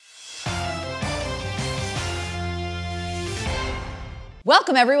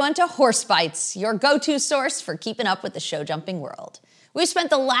Welcome everyone to Horse Bytes, your go-to source for keeping up with the show jumping world. We spent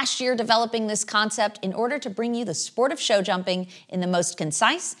the last year developing this concept in order to bring you the sport of show jumping in the most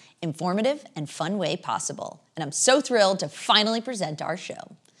concise, informative, and fun way possible. And I'm so thrilled to finally present our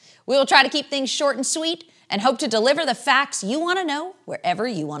show. We will try to keep things short and sweet and hope to deliver the facts you want to know wherever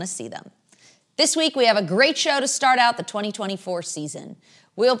you want to see them. This week we have a great show to start out the 2024 season.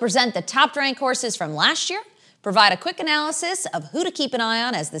 We'll present the top-ranked horses from last year, provide a quick analysis of who to keep an eye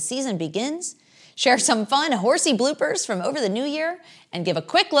on as the season begins, share some fun horsey bloopers from over the new year, and give a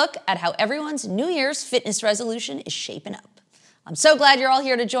quick look at how everyone's New Year's fitness resolution is shaping up. I'm so glad you're all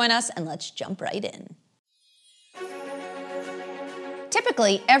here to join us, and let's jump right in.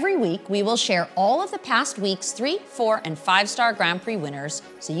 Typically, every week we will share all of the past week's 3, 4, and 5-star Grand Prix winners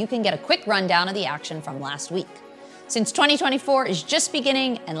so you can get a quick rundown of the action from last week. Since 2024 is just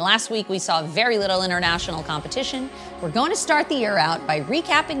beginning and last week we saw very little international competition, we're going to start the year out by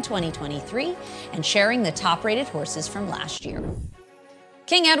recapping 2023 and sharing the top-rated horses from last year.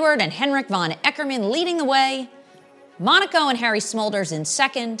 King Edward and Henrik von Eckermann leading the way, Monaco and Harry Smolders in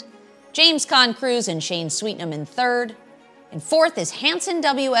second, James Conn Cruz and Shane Sweetnam in third. In fourth is Hansen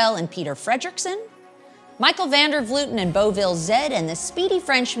WL and Peter Fredrickson, Michael van der Vleuten and Beauville Zed, and the speedy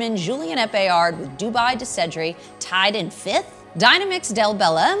Frenchman Julien Epayard with Dubai de Cedre tied in fifth, Dynamix Del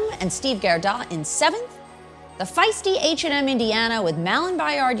Bellem and Steve Gerda in seventh, the feisty H&M Indiana with Malin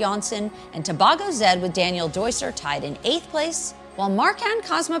Bayard Janssen and Tobago Zed with Daniel Deusser tied in eighth place, while Marcan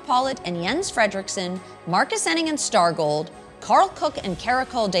Cosmopolit and Jens Fredrickson, Marcus Enning and Stargold, Carl Cook and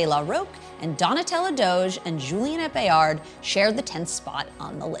Caracol de la Roque, and Donatella Doge and Julien Epayard shared the 10th spot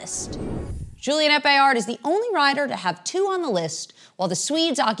on the list. Julien Epayard is the only rider to have 2 on the list, while the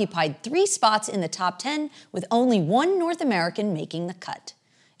Swedes occupied 3 spots in the top 10, with only 1 North American making the cut.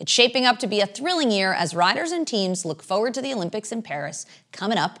 It's shaping up to be a thrilling year as riders and teams look forward to the Olympics in Paris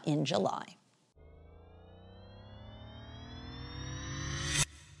coming up in July.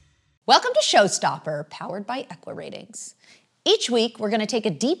 Welcome to Showstopper, powered by EquiRatings. Each week, we're going to take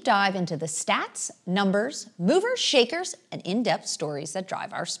a deep dive into the stats, numbers, movers, shakers, and in-depth stories that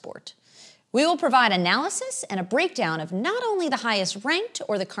drive our sport. We will provide analysis and a breakdown of not only the highest ranked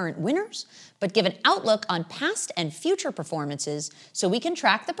or the current winners, but give an outlook on past and future performances so we can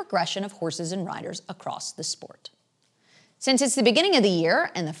track the progression of horses and riders across the sport. Since it's the beginning of the year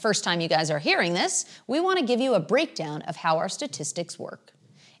and the first time you guys are hearing this, we want to give you a breakdown of how our statistics work.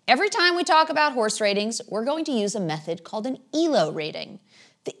 Every time we talk about horse ratings, we're going to use a method called an ELO rating.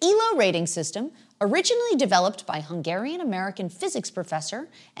 The ELO rating system, originally developed by Hungarian-American physics professor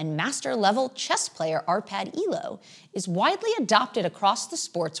and master-level chess player Arpad Elo, is widely adopted across the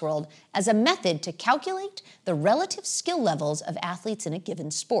sports world as a method to calculate the relative skill levels of athletes in a given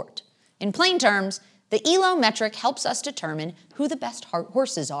sport. In plain terms, the ELO metric helps us determine who the best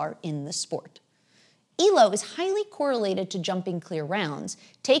horses are in the sport. ELO is highly correlated to jumping clear rounds,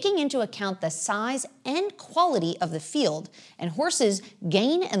 taking into account the size and quality of the field, and horses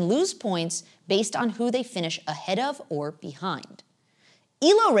gain and lose points based on who they finish ahead of or behind.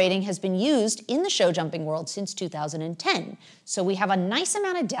 ELO rating has been used in the show jumping world since 2010, so we have a nice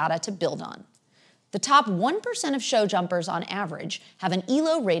amount of data to build on. The top 1% of show jumpers on average have an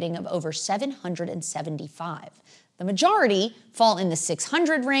ELO rating of over 775. The majority fall in the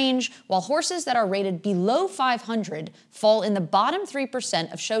 600 range, while horses that are rated below 500 fall in the bottom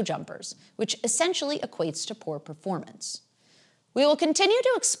 3% of show jumpers, which essentially equates to poor performance. We will continue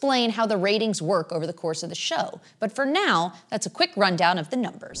to explain how the ratings work over the course of the show, but for now, that's a quick rundown of the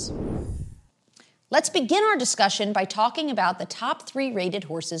numbers. Let's begin our discussion by talking about the top 3 rated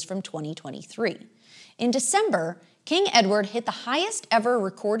horses from 2023. In December, King Edward hit the highest ever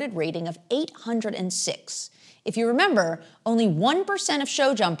recorded rating of 806. If you remember, only 1% of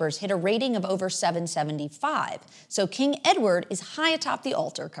show jumpers hit a rating of over 775, so King Edward is high atop the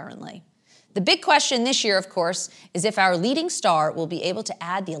altar currently. The big question this year, of course, is if our leading star will be able to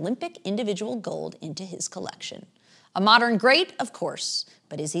add the Olympic individual gold into his collection. A modern great, of course,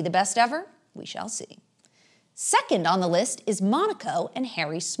 but is he the best ever? We shall see. Second on the list is Monaco and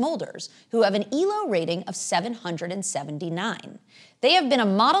Harry Smolders, who have an ELO rating of 779. They have been a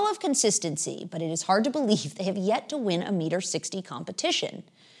model of consistency, but it is hard to believe they have yet to win a meter 60 competition.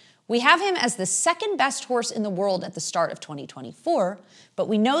 We have him as the second best horse in the world at the start of 2024, but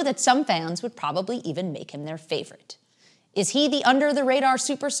we know that some fans would probably even make him their favorite. Is he the under-the-radar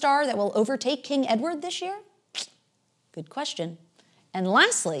superstar that will overtake King Edward this year? Good question. And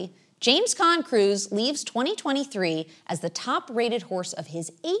lastly, James Conn Cruz leaves 2023 as the top-rated horse of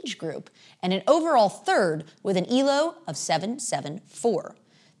his age group and an overall third with an ELO of 774.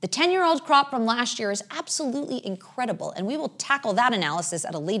 The 10-year-old crop from last year is absolutely incredible, and we will tackle that analysis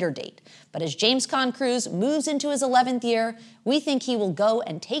at a later date. But as James Conn Cruz moves into his 11th year, we think he will go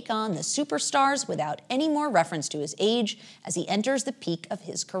and take on the superstars without any more reference to his age as he enters the peak of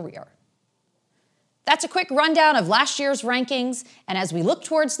his career. That's a quick rundown of last year's rankings, and as we look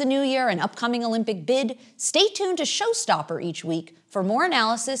towards the new year and upcoming Olympic bid, stay tuned to Showstopper each week for more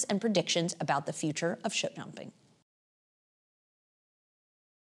analysis and predictions about the future of show jumping.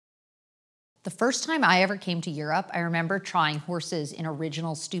 The first time I ever came to Europe, I remember trying horses in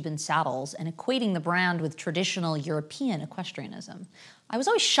original Steuben saddles and equating the brand with traditional European equestrianism. I was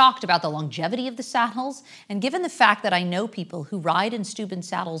always shocked about the longevity of the saddles, and given the fact that I know people who ride in Steuben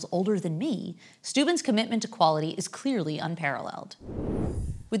saddles older than me, Steuben's commitment to quality is clearly unparalleled.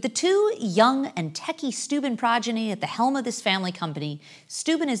 With the two young and techie Steuben progeny at the helm of this family company,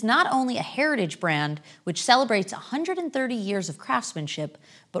 Steuben is not only a heritage brand which celebrates 130 years of craftsmanship,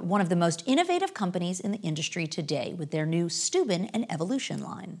 but one of the most innovative companies in the industry today with their new Steuben and Evolution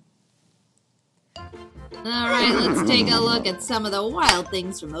line. All right, let's take a look at some of the wild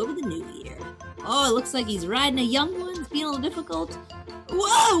things from over the new year. Oh, it looks like he's riding a young one. It's being a little difficult.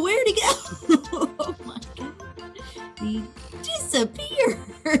 Whoa, where'd he go? Oh my God. He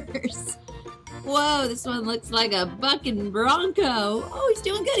disappears. Whoa, this one looks like a bucking bronco. Oh, he's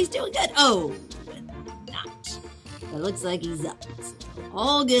doing good, he's doing good. Oh, and not. It looks like he's up. So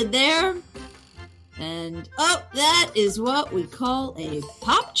all good there. And, oh, that is what we call a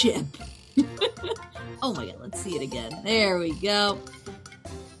pop chip. Oh my God, let's see it again. There we go.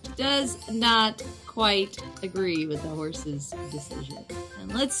 Does not quite agree with the horse's decision.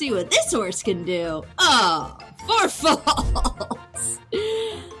 And let's see what this horse can do. Oh, 4 faults.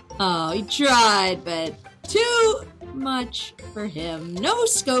 Oh, he tried, but too much for him. No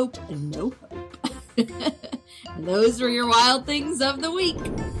scope and no hope. And those were your wild things of the week.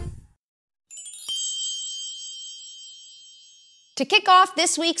 To kick off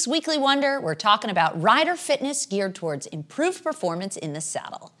this week's Weekly Wonder, we're talking about rider fitness geared towards improved performance in the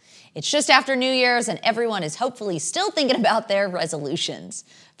saddle. It's just after New Year's and everyone is hopefully still thinking about their resolutions.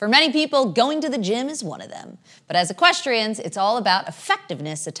 For many people, going to the gym is one of them. But as equestrians, it's all about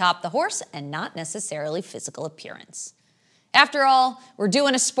effectiveness atop the horse and not necessarily physical appearance. After all, we're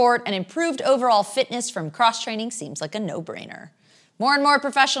doing a sport, and improved overall fitness from cross-training seems like a no-brainer. More and more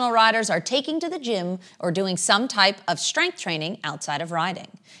professional riders are taking to the gym or doing some type of strength training outside of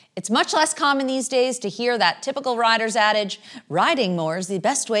riding. It's much less common these days to hear that typical rider's adage, riding more is the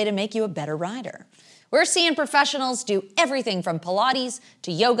best way to make you a better rider. We're seeing professionals do everything from Pilates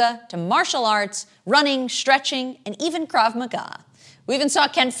to yoga to martial arts, running, stretching, and even Krav Maga. We even saw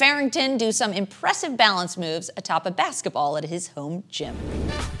Ken Farrington do some impressive balance moves atop a basketball at his home gym.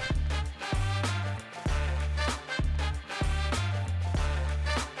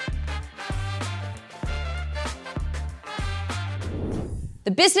 The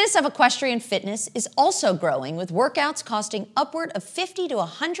business of equestrian fitness is also growing, with workouts costing upward of $50 to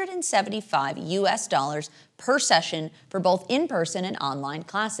 $175 per session for both in-person and online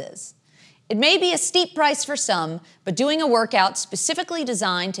classes. It may be a steep price for some, but doing a workout specifically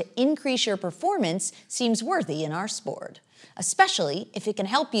designed to increase your performance seems worthy in our sport, especially if it can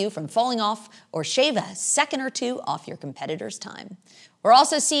help you from falling off or shave a second or two off your competitor's time. We're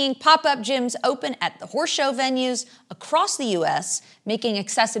also seeing pop-up gyms open at the horse show venues across the U.S., making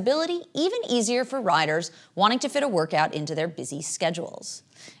accessibility even easier for riders wanting to fit a workout into their busy schedules.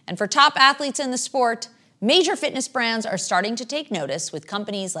 And for top athletes in the sport, major fitness brands are starting to take notice, with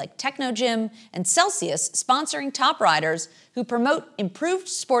companies like Technogym and Celsius sponsoring top riders who promote improved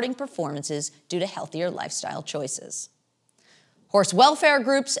sporting performances due to healthier lifestyle choices. Horse welfare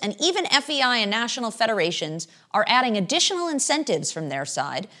groups and even FEI and national federations are adding additional incentives from their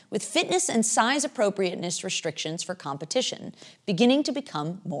side, with fitness and size appropriateness restrictions for competition beginning to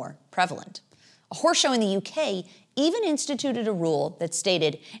become more prevalent. A horse show in the UK even instituted a rule that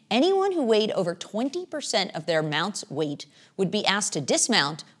stated anyone who weighed over 20% of their mount's weight would be asked to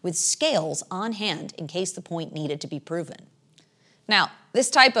dismount with scales on hand in case the point needed to be proven. Now, this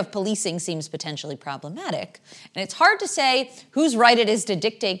type of policing seems potentially problematic, and it's hard to say whose right it is to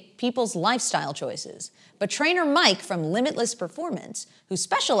dictate people's lifestyle choices. But trainer Mike from Limitless Performance, who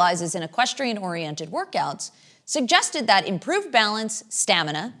specializes in equestrian-oriented workouts, suggested that improved balance,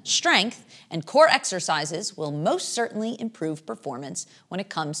 stamina, strength, and core exercises will most certainly improve performance when it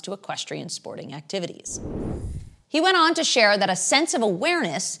comes to equestrian sporting activities. He went on to share that a sense of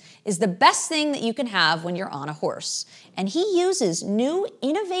awareness is the best thing that you can have when you're on a horse, and he uses new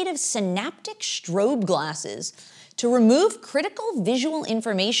innovative synaptic strobe glasses to remove critical visual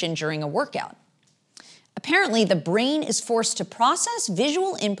information during a workout. Apparently, the brain is forced to process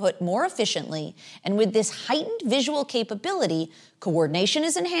visual input more efficiently, and with this heightened visual capability, coordination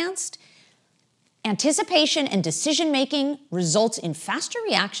is enhanced, anticipation and decision-making results in faster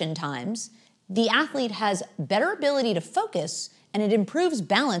reaction times, the athlete has better ability to focus, and it improves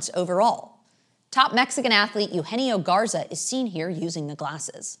balance overall. Top Mexican athlete Eugenio Garza is seen here using the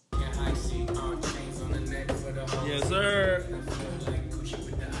glasses. Yes, sir.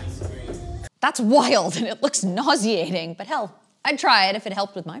 That's wild, and it looks nauseating, but hell, I'd try it if it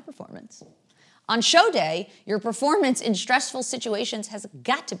helped with my performance. On show day, your performance in stressful situations has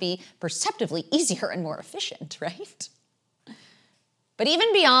got to be perceptibly easier and more efficient, right? But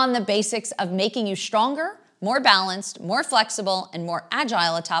even beyond the basics of making you stronger, more balanced, more flexible, and more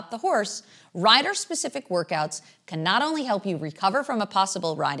agile atop the horse, rider-specific workouts can not only help you recover from a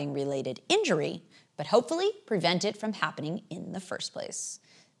possible riding-related injury, but hopefully prevent it from happening in the first place.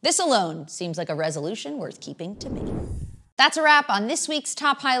 This alone seems like a resolution worth keeping to me. That's a wrap on this week's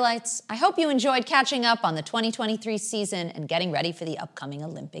top highlights. I hope you enjoyed catching up on the 2023 season and getting ready for the upcoming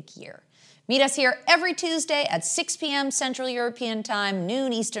Olympic year. Meet us here every Tuesday at 6 p.m. Central European Time,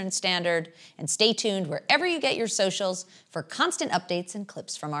 noon Eastern Standard, and stay tuned wherever you get your socials for constant updates and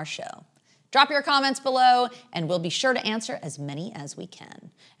clips from our show. Drop your comments below, and we'll be sure to answer as many as we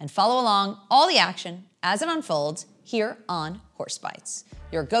can. And follow along all the action as it unfolds here on Horse Bytes,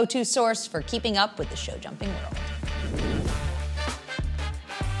 your go-to source for keeping up with the show-jumping world.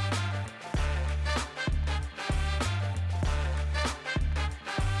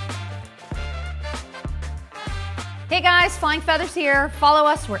 Hey guys, Flying Feathers here. Follow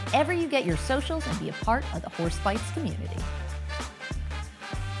us wherever you get your socials and be a part of the Horse Bytes community.